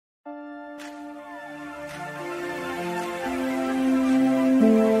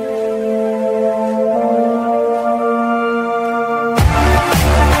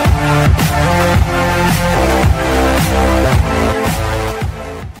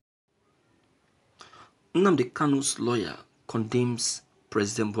Nnamdi Kanus lawyer condemns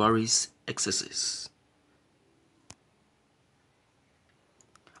President Buhari's excesses.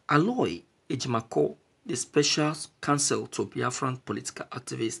 Aloy Ejimako, the special counsel to Biafran political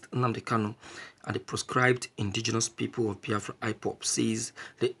activist Nnamdi Kanu and the proscribed indigenous people of Biafra IPOB, says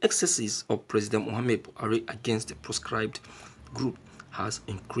the excesses of President Muhammad Buhari against the proscribed group has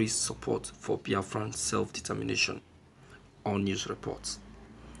increased support for Biafran self-determination. All news reports.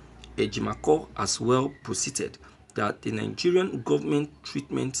 Ejimako as well posited that the Nigerian government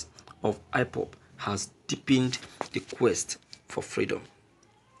treatment of IPOB has deepened the quest for freedom.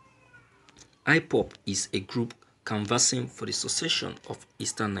 IPOB is a group canvassing for the secession of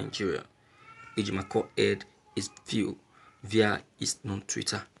Eastern Nigeria. Ejimako aired his view via his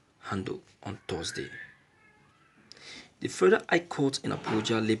non-Twitter handle on Thursday. The Federal High Court in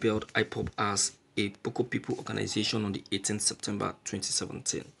Abuja labeled IPOB as a Boko People organization on the 18th September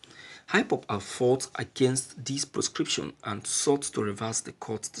 2017. IPOB have fought against this proscription and sought to reverse the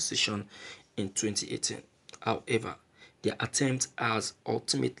court's decision in 2018. However, their attempt has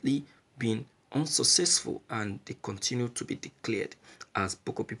ultimately been unsuccessful and they continue to be declared as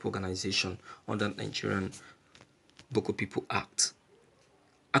Boko People organization under Nigerian Boko People Act.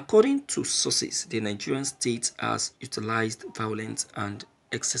 According to sources, the Nigerian state has utilized violence and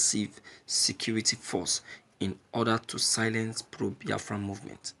excessive security force in order to silence pro-Biafra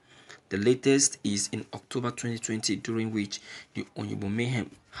movement. The latest is in October 2020, during which the Onyibo Mayhem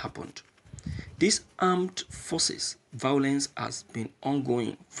happened. This armed forces violence has been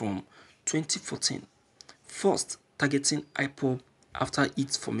ongoing from 2014, first targeting IPOB after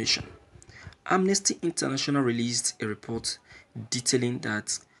its formation. Amnesty International released a report detailing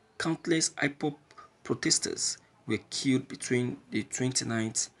that countless IPOB protesters were killed between the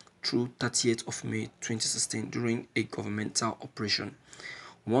 29th through 30th of May 2016 during a governmental operation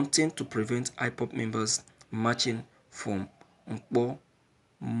wanting to prevent IPOB members marching from Nkpo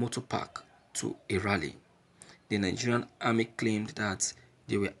Motor Park to a rally. The Nigerian army claimed that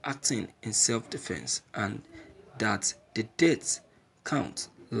they were acting in self-defense and that the death count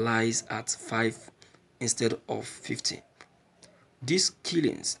lies at 5 instead of 50. These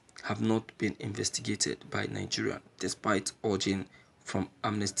killings have not been investigated by Nigeria despite urging from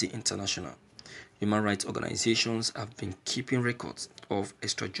Amnesty International. Human rights organizations have been keeping records of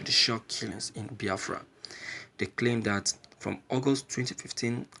extrajudicial killings in Biafra. They claim that from August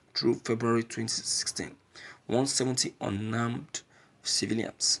 2015 through February 2016, 170 unarmed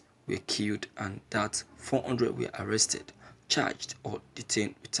civilians were killed and that 400 were arrested, charged or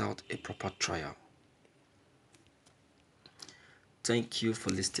detained without a proper trial. Thank you for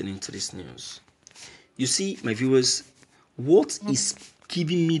listening to this news. You see, my viewers, what is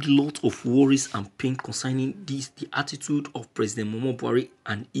giving me a lot of worries and pain concerning the attitude of President Muhammadu Buhari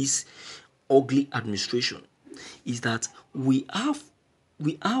and his ugly administration is that we have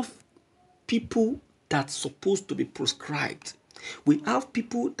people that's supposed to be proscribed. We have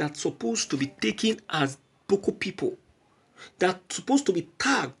people that's supposed to be taken as Boko people, that's supposed to be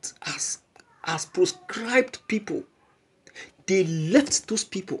tagged as proscribed people. They left those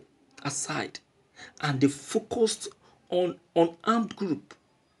people aside and they focused on unarmed group,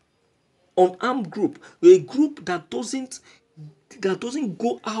 a group that doesn't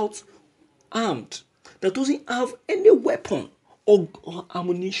go out armed, that doesn't have any weapon or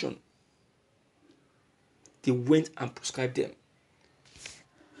ammunition. They went and proscribed them.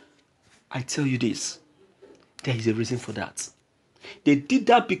 I tell you this, there is a reason for that. They did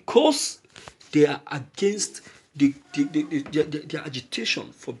that because they are against the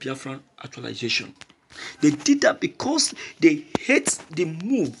agitation for Biafran actualization. They did that because they hate the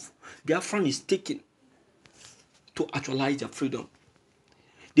move Biafran is taking to actualize their freedom.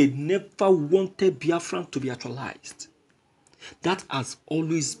 They never wanted Biafran to be actualized. That has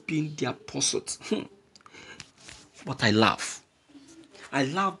always been their pursuit. But I laugh. I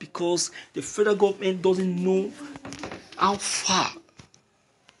laugh because the federal government doesn't know how far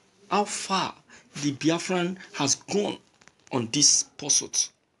the Biafran has gone on this pursuit.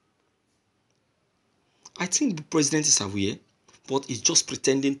 I think the president is aware, but he's just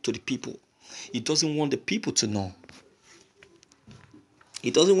pretending to the people. He doesn't want the people to know. He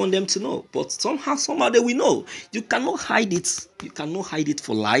doesn't want them to know, but somehow they will know. You cannot hide it. You cannot hide it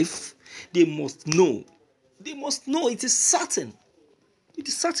for life. They must know. They must know. It is certain. It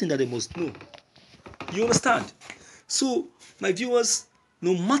is certain that they must know. You understand? So, my viewers,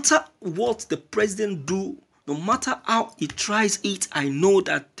 no matter what the president do, no matter how he tries it, I know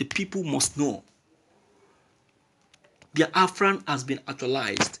that the people must know. Their Afran has been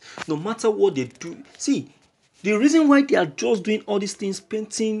actualized. No matter what they do. See, The reason why they are just doing all these things,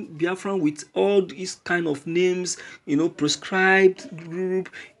 painting Biafran with all these kind of names, proscribed group,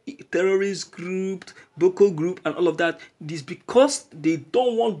 terrorist group, Boko group, and all of that, is because they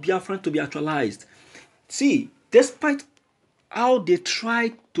don't want Biafran to be actualized. See, despite how they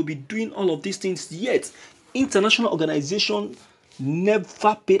try to be doing all of these things, yet international organizations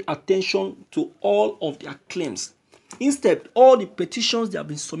never paid attention to all of their claims. Instead, all the petitions they have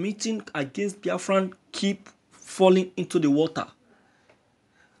been submitting against Biafran keep falling into the water.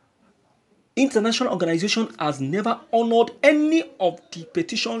 International organization has never honored any of the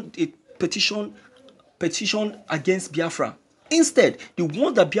petition against Biafra. Instead, the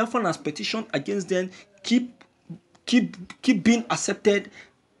ones that Biafra has petitioned against them keep being accepted.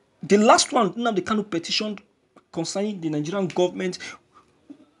 The last one, Nnamdi Kanus petition concerning the Nigerian government,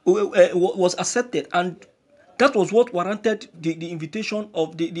 was accepted, and that was what warranted the invitation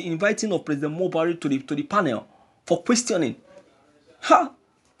of the inviting of President Buhari to the panel for questioning.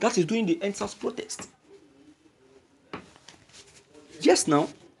 That is doing the NSAS protest. Yes, now.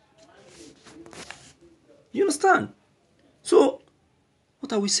 You understand? So,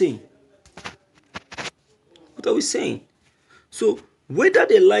 what are we saying? What are we saying? So, whether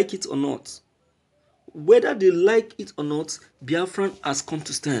they like it or not, Biafran has come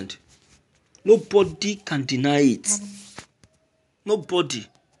to stand. Nobody can deny it. Nobody.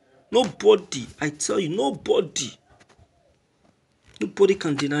 I tell you, nobody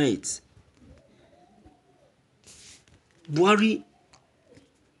can deny it. Buhari,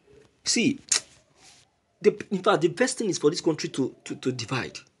 see, in fact, the best thing is for this country to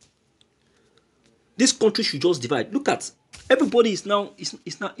divide. This country should just divide. Look at, everybody is now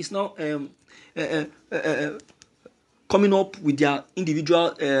coming up with their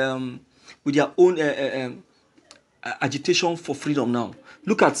individual, with their own agitation for freedom now.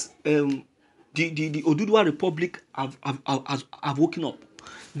 Look at the Oduduwa Republic have woken up.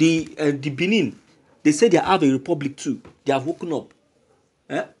 The Benin, they say they have a republic too. They have woken up.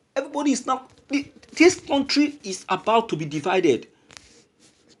 Everybody is now. This country is about to be divided.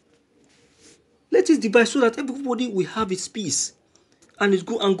 Let it divide so that everybody will have its peace and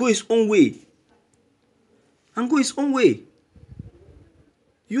go its own way.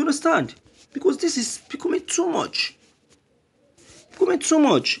 You understand? Because this is becoming too much.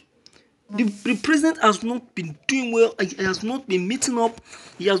 The president has not been doing well. He has not been meeting up.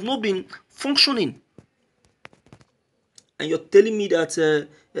 He has not been functioning. And you're telling me that,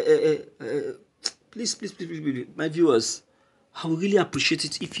 please, my viewers, I would really appreciate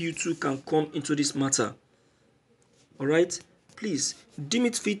it if you too can come into this matter. All right? Please, deem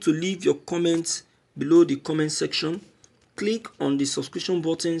it fit to leave your comments below the comment section. Click on the subscription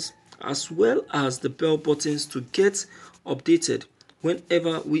buttons as well as the bell buttons to get updated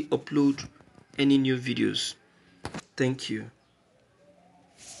whenever we upload any new videos. Thank you.